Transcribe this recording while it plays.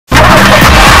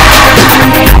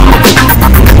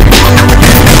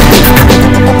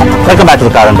Welcome back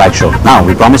to the Car and Bike Show. Now,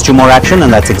 we promised you more action,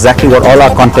 and that's exactly what all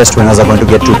our contest winners are going to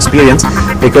get to experience,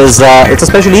 because it's a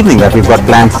special evening that we've got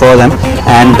planned for them,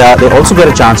 and they also get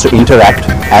a chance to interact,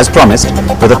 as promised,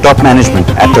 with the top management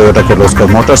at Toyota Kirloskar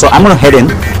Motors. So I'm going to head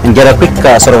in and get a quick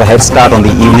sort of a head start on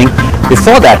the evening.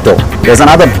 Before that though, there's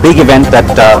another big event that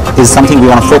is something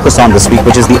we want to focus on this week,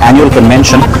 which is the annual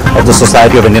convention of the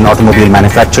Society of Indian Automobile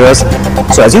Manufacturers.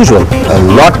 So as usual, a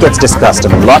lot gets discussed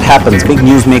and a lot happens. Big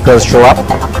newsmakers show up.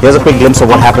 Here's a quick glimpse of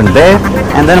what happened there,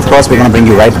 and then of course we're going to bring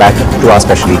you right back to our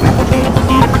special evening.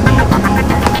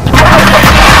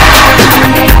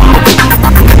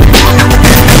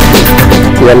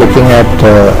 We are looking at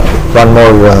one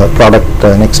more product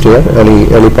next year,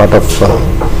 early part of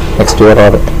next year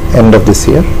or end of this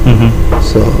year.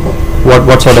 So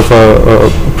what sort of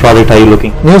a product are you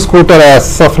looking? New scooter,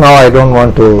 as of now I don't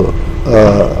want to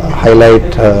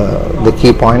highlight the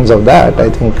key points of that. I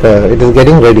think it is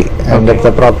getting ready, and at the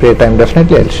appropriate time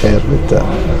definitely I'll share with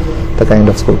the kind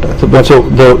of scooter. So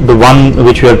the one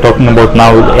which we are talking about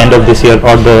now, end of this year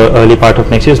or the early part of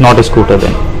next year, is not a scooter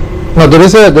then? No, there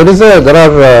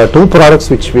are two products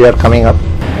which we are coming up.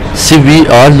 See, we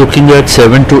are looking at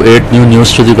 7 to 8 new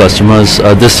news to the customers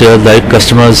this year, like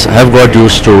customers have got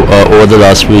used to over the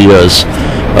last few years.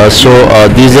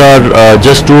 These are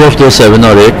just 2 of those 7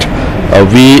 or 8.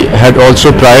 We had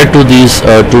also, prior to these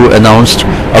two, announced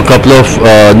a couple of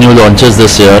new launches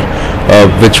this year,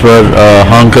 which were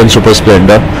Hunk and Super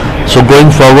Splendor. So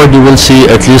going forward, you will see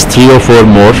at least 3 or 4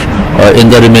 more in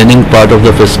the remaining part of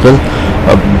the fiscal.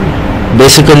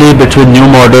 Basically, between new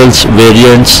models,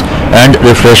 variants and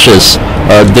refreshes,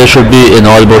 there should be in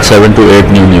all about 7 to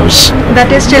 8 new news.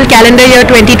 That is till calendar year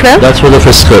 2012? That's for the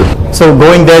fiscal. So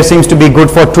going there seems to be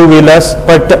good for two-wheelers,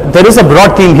 but there is a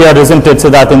broad theme here, isn't it,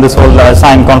 Siddharth, in this whole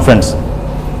SIAM conference?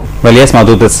 Well, yes,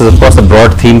 Madhu, this is of course a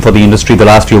broad theme for the industry the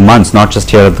last few months, not just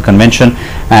here at the convention.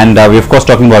 And we're of course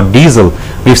talking about diesel.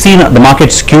 We've seen the market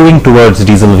skewing towards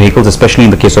diesel vehicles, especially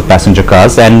in the case of passenger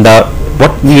cars. And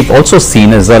what we've also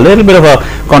seen is a little bit of a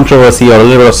controversy or a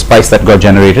little bit of spice that got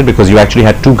generated, because you actually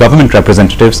had 2 government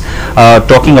representatives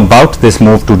talking about this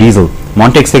move to diesel.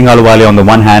 Montek Singh Ahluwalia on the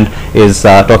one hand is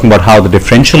talking about how the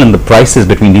differential in the prices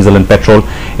between diesel and petrol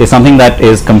is something that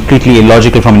is completely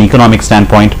illogical from an economic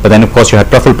standpoint, but then of course you had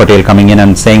Praful Patel coming in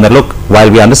and saying that, look,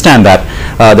 while we understand that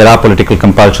there are political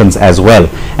compulsions as well,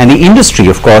 and the industry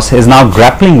of course is now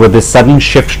grappling with this sudden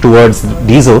shift towards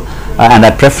diesel and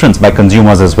that preference by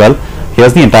consumers as well.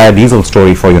 Here's the entire diesel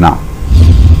story for you now.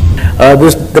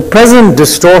 The present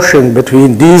distortion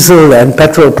between diesel and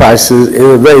petrol prices is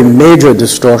a very major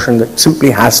distortion that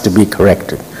simply has to be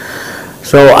corrected.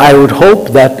 So I would hope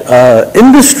that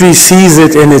industry sees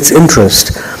it in its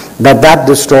interest that that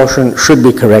distortion should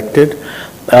be corrected.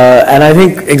 And I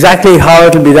think exactly how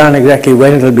it will be done, exactly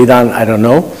when it will be done, I don't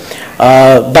know.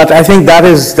 But I think that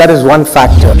is one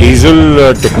factor.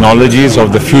 Diesel technologies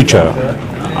of the future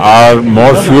are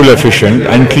more fuel efficient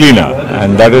and cleaner,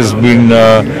 and that has been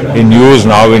in use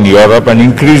now in Europe and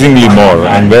increasingly more,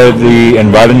 and where the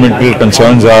environmental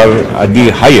concerns are at the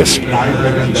highest.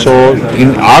 So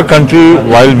in our country,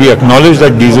 while we acknowledge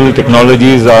that diesel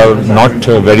technologies are not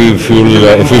very fuel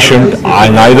efficient,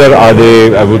 neither are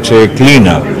they, I would say,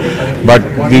 cleaner. But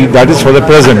that is for the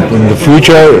present. In the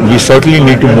future, we certainly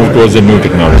need to move towards the new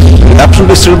technology.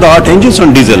 Absolutely, still the hot engines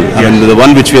on diesel. I mean, the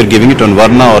one which we are giving it on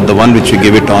Varna or the one which we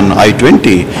give it on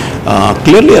I-20,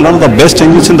 clearly a lot of the best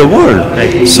engines in the world.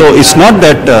 So it's not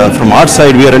that from our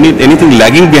side we are anything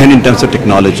lagging behind in terms of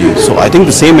technology. So I think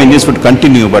the same engines would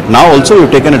continue. But now also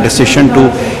we've taken a decision to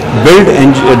build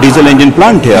a diesel engine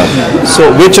plant here.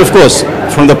 So which of course,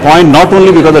 from the point not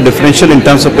only because the differential in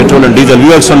terms of petrol and diesel,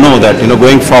 we also know that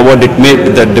going forward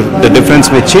the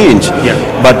difference may change,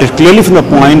 but it clearly from the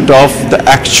point of the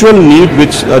actual need,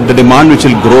 which the demand which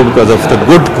will grow because of the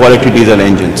good quality diesel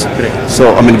engines.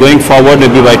 So I mean, going forward,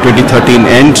 maybe by 2013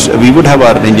 end, we would have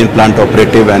our engine plant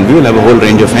operative, and we will have a whole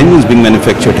range of engines being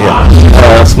manufactured here.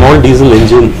 A small diesel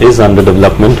engine is under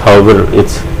development. However,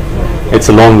 it's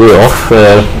a long way off,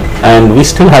 and we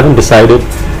still haven't decided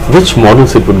which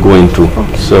models it would go into.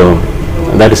 So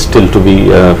that is still to be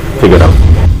figured out.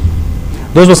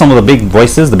 Those were some of the big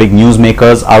voices, the big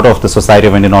newsmakers out of the Society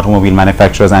of Indian Automobile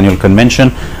Manufacturers annual convention.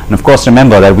 And of course,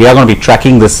 remember that we are going to be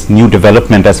tracking this new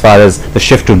development as far as the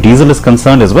shift to diesel is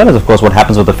concerned, as well as of course what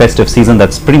happens with the festive season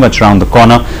that's pretty much around the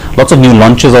corner. Lots of new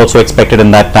launches also expected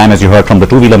in that time, as you heard from the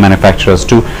two-wheeler manufacturers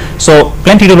too. So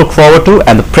plenty to look forward to,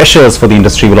 and the pressures for the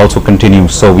industry will also continue.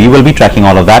 So we will be tracking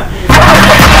all of that.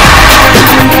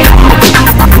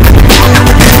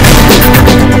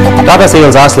 Tata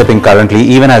sales are slipping currently,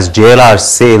 even as JLR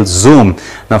sales zoom.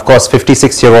 Now, of course,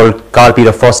 56-year-old Carl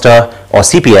Peter Foster, or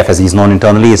CPF as he's known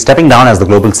internally, is stepping down as the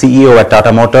global CEO at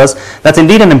Tata Motors. That's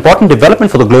indeed an important development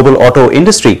for the global auto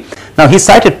industry. Now, he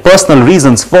cited personal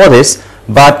reasons for this,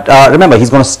 but remember, he's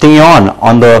going to stay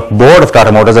on the board of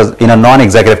Tata Motors in a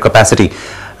non-executive capacity.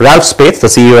 Ralph Spaeth, the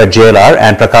CEO at JLR,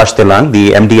 and Prakash Tillang,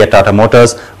 the MD at Tata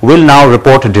Motors, will now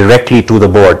report directly to the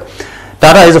board.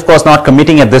 Tata is, of course, not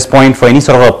committing at this point for any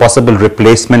sort of a possible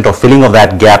replacement or filling of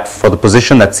that gap for the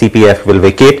position that CPF will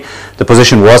vacate. The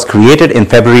position was created in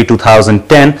February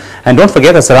 2010, and don't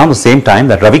forget that's around the same time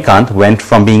that Ravi Kant went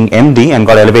from being MD and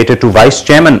got elevated to Vice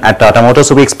Chairman at Tata Motors,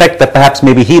 so we expect that perhaps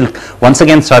maybe he'll once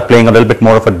again start playing a little bit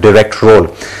more of a direct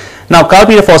role. Now, Carl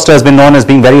Peter Foster has been known as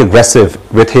being very aggressive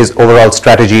with his overall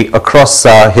strategy across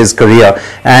his career,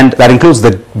 and that includes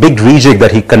the big rejig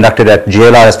that he conducted at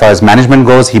JLR as far as management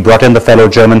goes. He brought in the fellow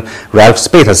German Ralph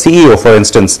Spaeth as CEO, for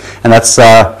instance, and that's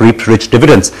reaped rich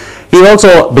dividends. He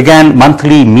also began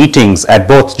monthly meetings at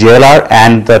both JLR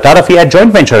and the Tata Fiat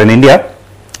joint venture in India.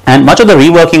 And much of the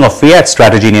reworking of Fiat's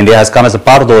strategy in India has come as a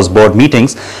part of those board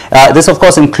meetings. This, of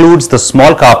course, includes the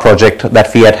small car project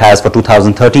that Fiat has for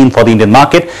 2013 for the Indian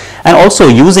market, and also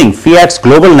using Fiat's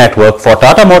global network for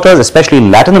Tata Motors, especially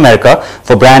in Latin America,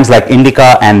 for brands like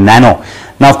Indica and Nano.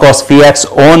 Now, of course, Fiat's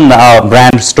own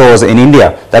brand stores in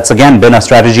India, that's again been a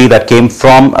strategy that came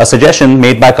from a suggestion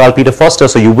made by Carl Peter Foster.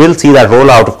 So you will see that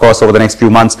roll out, of course, over the next few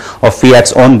months of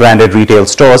Fiat's own branded retail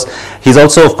stores. He's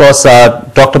also, of course,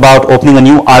 talked about opening a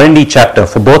new R&D chapter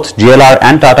for both JLR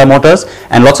and Tata Motors,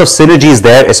 and lots of synergies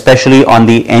there, especially on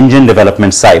the engine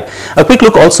development side. A quick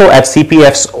look also at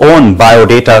CPF's own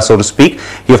biodata, so to speak.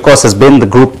 He, of course, has been the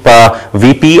group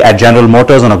VP at General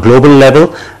Motors on a global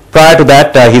level. Prior to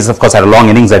that, he's of course had a long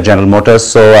innings at General Motors,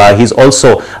 so he's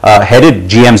also headed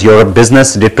GM's Europe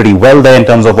business, did pretty well there in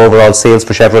terms of overall sales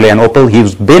for Chevrolet and Opel.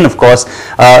 He's been, of course,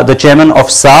 the chairman of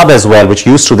Saab as well, which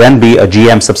used to then be a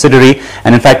GM subsidiary,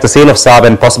 and in fact the sale of Saab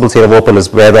and possible sale of Opel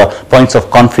is where the points of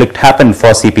conflict happened for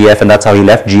CPF, and that's how he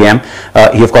left GM.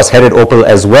 He of course headed Opel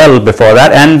as well before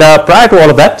that, and prior to all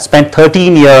of that spent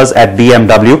 13 years at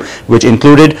BMW, which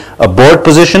included a board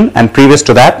position, and previous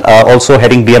to that also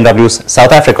heading BMW's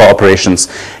South Africa operations.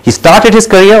 He started his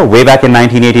career way back in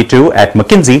 1982 at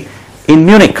McKinsey in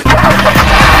Munich.